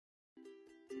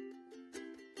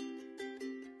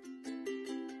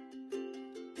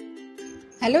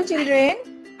Hello children,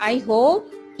 I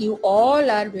hope you all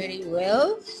are very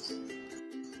well.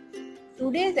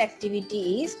 Today's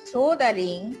activity is throw the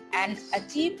ring and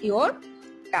achieve your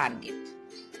target.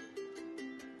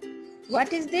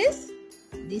 What is this?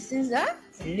 This is a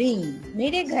ring.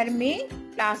 मेरे घर में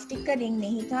plastic का ring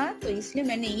नहीं था तो इसलिए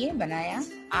मैंने ये बनाया.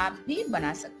 आप भी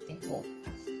बना सकते हो.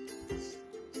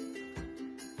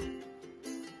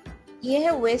 ये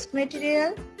है वेस्ट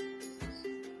मटेरियल,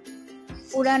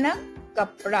 पुराना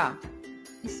कपड़ा.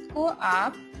 इसको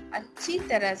आप अच्छी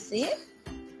तरह से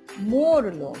मोड़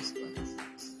लो.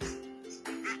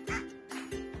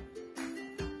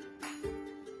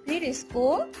 फिर इसको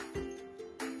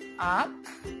आप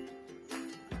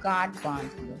गांठ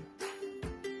बांध लो.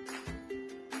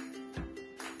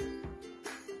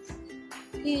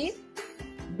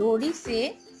 फिर डोरी से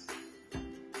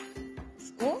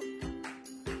इसको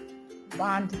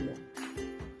बांध लो.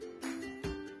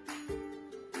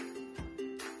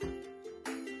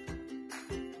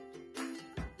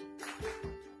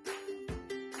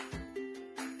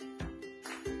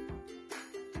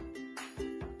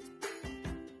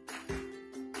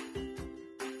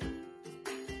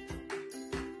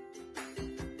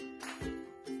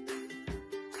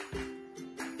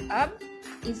 अब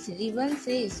इस रिबन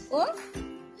से इसको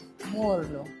मोड़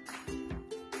लो.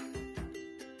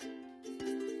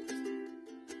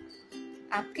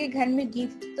 आपके घर में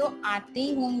गिफ्ट तो आते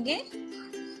ही होंगे,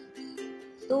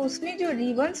 तो उसमें जो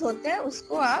रिबन्स होता है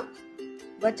उसको आप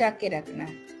बचा के रखना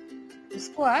है.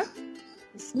 उसको आप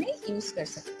इसमें यूज कर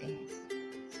सकते हैं.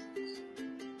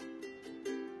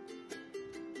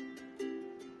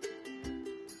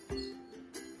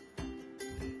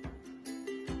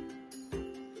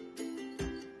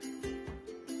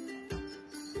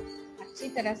 अच्छी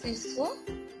तरह से इसको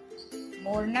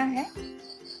मोड़ना है,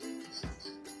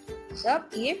 तब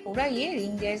ये पूरा ये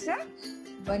रिंग जैसा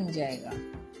बन जाएगा.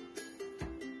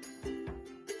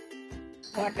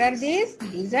 What are these?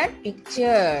 These are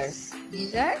pictures.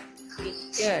 These are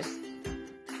pictures.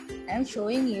 I am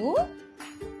showing you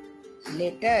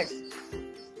letters.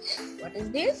 What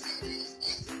is this?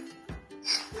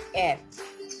 F.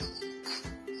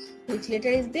 Which letter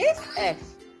is this? F.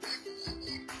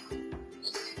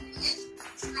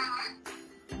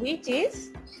 Which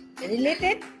is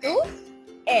related to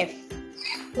F.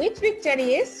 Which picture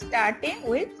is starting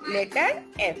with letter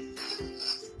F?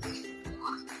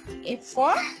 F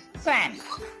for fan.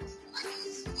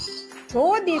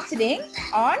 Throw this ring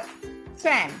on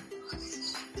fan.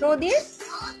 Throw this.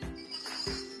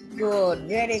 Good,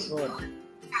 very good.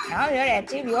 Now you have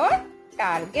achieved your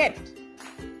target.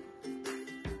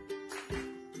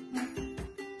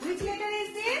 Which letter is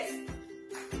this?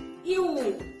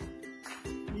 U.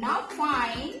 Now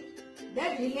find the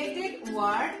related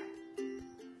word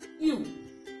U.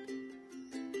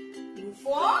 U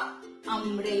for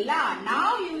umbrella.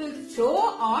 Now you will throw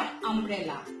on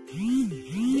umbrella.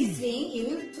 This ring you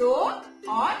will throw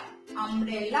on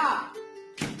umbrella.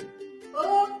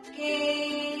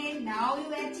 Okay. Now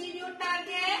you achieve your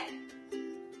target.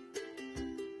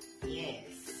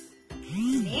 Yes.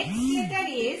 Next letter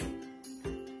is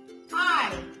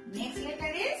I. Next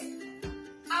letter is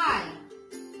I.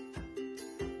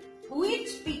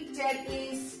 Which picture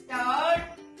is start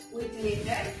with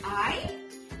letter I?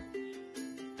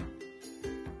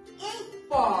 Ink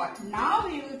pot. Now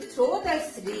you will throw the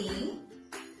ring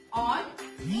on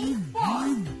ink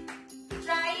pot.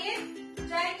 Try it.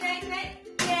 Try.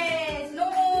 Yes. No.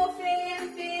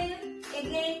 Fail.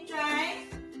 Again try.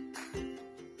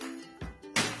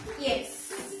 Yes.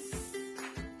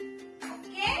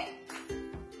 Okay.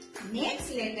 Next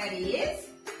letter is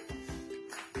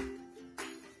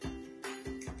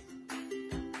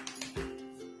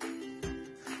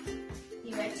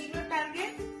achieve your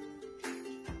target.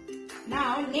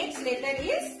 Now next letter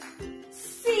is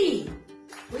C.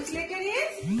 Which letter is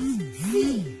C?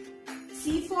 C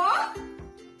for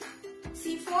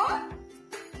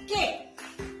K.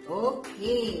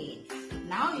 Okay.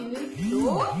 Now you will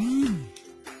throw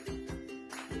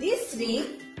this ring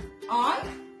on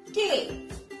K.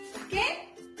 Okay.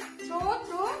 Throw.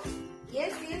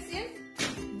 Yes.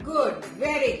 Good.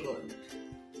 Very good.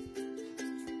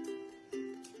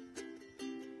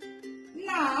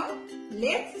 Now,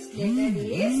 next letter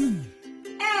is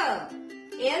L.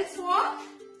 L for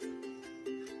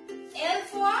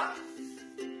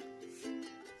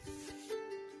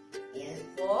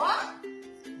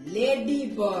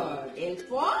ladybird. L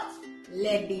for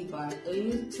ladybird. So you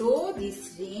will throw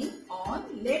this ring on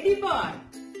ladybird.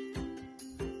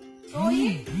 Throw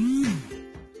it.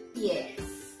 Yes.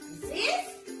 This is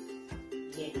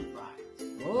ladybird.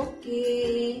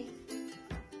 Okay.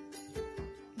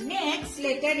 Next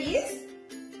letter is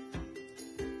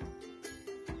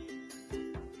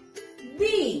B.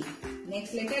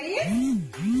 Next letter is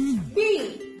B.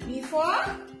 B for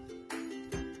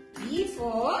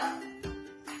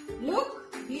look.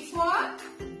 B for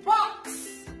box.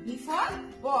 B for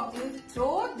box. You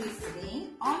throw this ring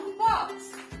on box.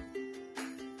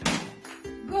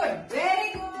 Good.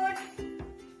 Very good.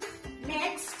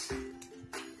 Next.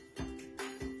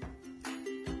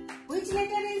 Which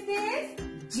letter is this?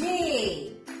 J.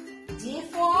 J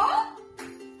for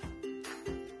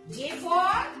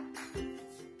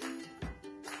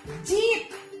jeep.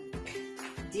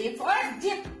 J for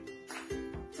jeep.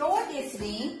 Throw this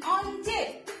ring on jeep.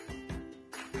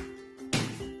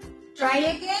 Try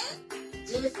again. J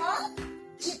for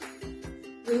jeep.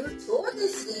 We will throw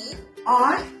this ring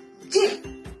on jeep.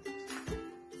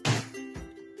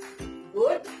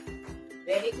 Good.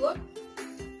 Very good.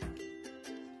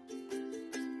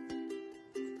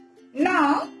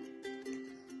 Now,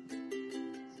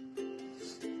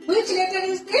 which letter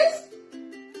is this?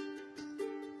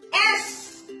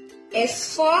 S.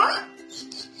 S for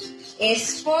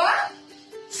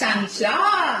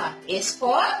sunflower. S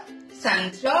for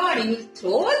sunflower. You will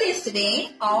throw this ring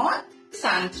on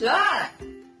sunflower.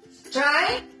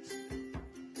 Try.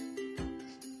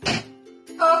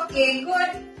 Okay, good.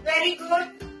 Very good.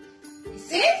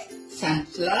 This is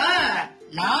sunflower.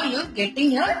 Now you're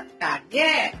getting your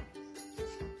target.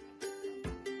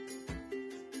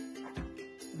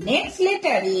 Next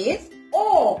letter is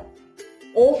O.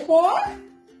 O for,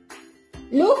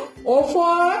 look, O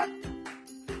for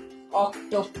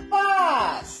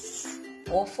octopus.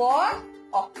 O for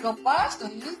octopus. So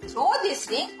you throw this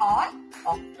ring on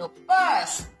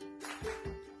octopus.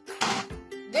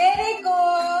 Very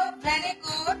good, very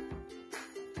good.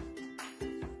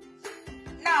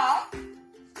 Now,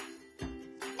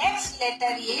 next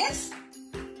letter is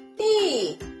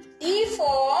T. T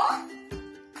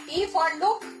for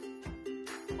look.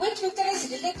 Which picture is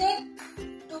related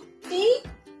to T?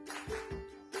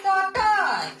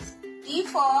 Tortoise. T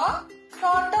for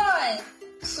tortoise.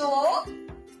 So,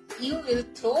 you will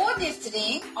throw this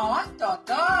ring on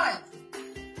tortoise.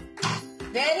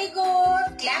 Very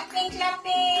good. Clapping,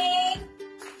 clapping.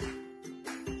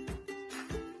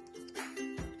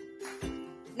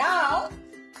 Now,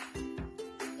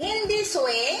 in this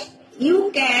way,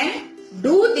 you can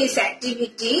do this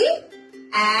activity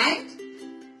and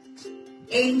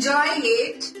enjoy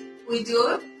it with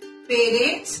your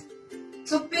parents.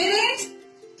 So parents,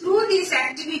 through this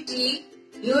activity,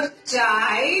 your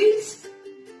child's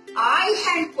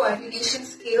eye-hand coordination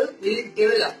skill will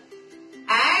develop,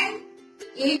 and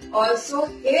it also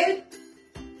helps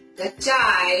the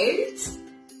child's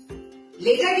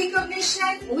letter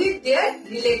recognition with their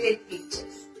related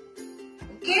pictures.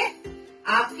 Okay?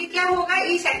 आपके क्या होगा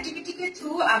इस activity के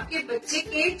through आपके बच्चे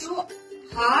के जो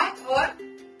हाथ और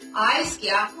आईज के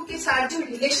आंखों के साथ जो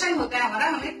रिलेशन होता है हमारा,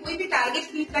 हमें कोई भी टारगेट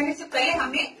फिल करने से पहले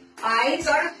हमें आईज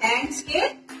और हैंड्स के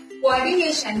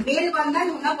कोऑर्डिनेशन, मेल बंधन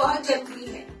होना बहुत जरूरी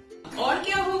है। और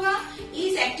क्या होगा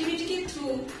इस एक्टिविटी के थ्रू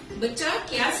बच्चा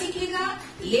क्या सीखेगा?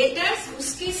 लेटर्स,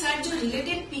 उसके साथ जो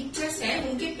रिलेटेड पिक्चर्स है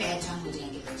उनके पहचान हो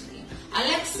जाएंगे बच्चे के।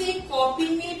 अलग से कॉपी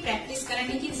में प्रैक्टिस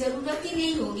कराने की जरूरत ही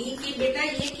नहीं होगी कि बेटा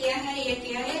ये क्या है, ये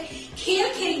क्या है।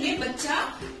 खेल खेल में बच्चा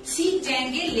सीख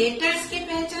जाएंगे, लेटर्स के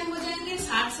पहचान हो जाएंगे,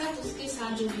 साथ साथ उसके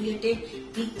साथ जो रिलेटेड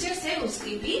पिक्चर्स है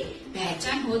उसकी भी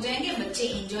पहचान हो जाएंगे, बच्चे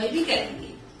एंजॉय भी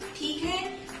करेंगे। ठीक है,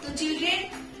 तो children,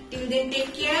 till then take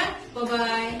care, bye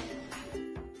bye.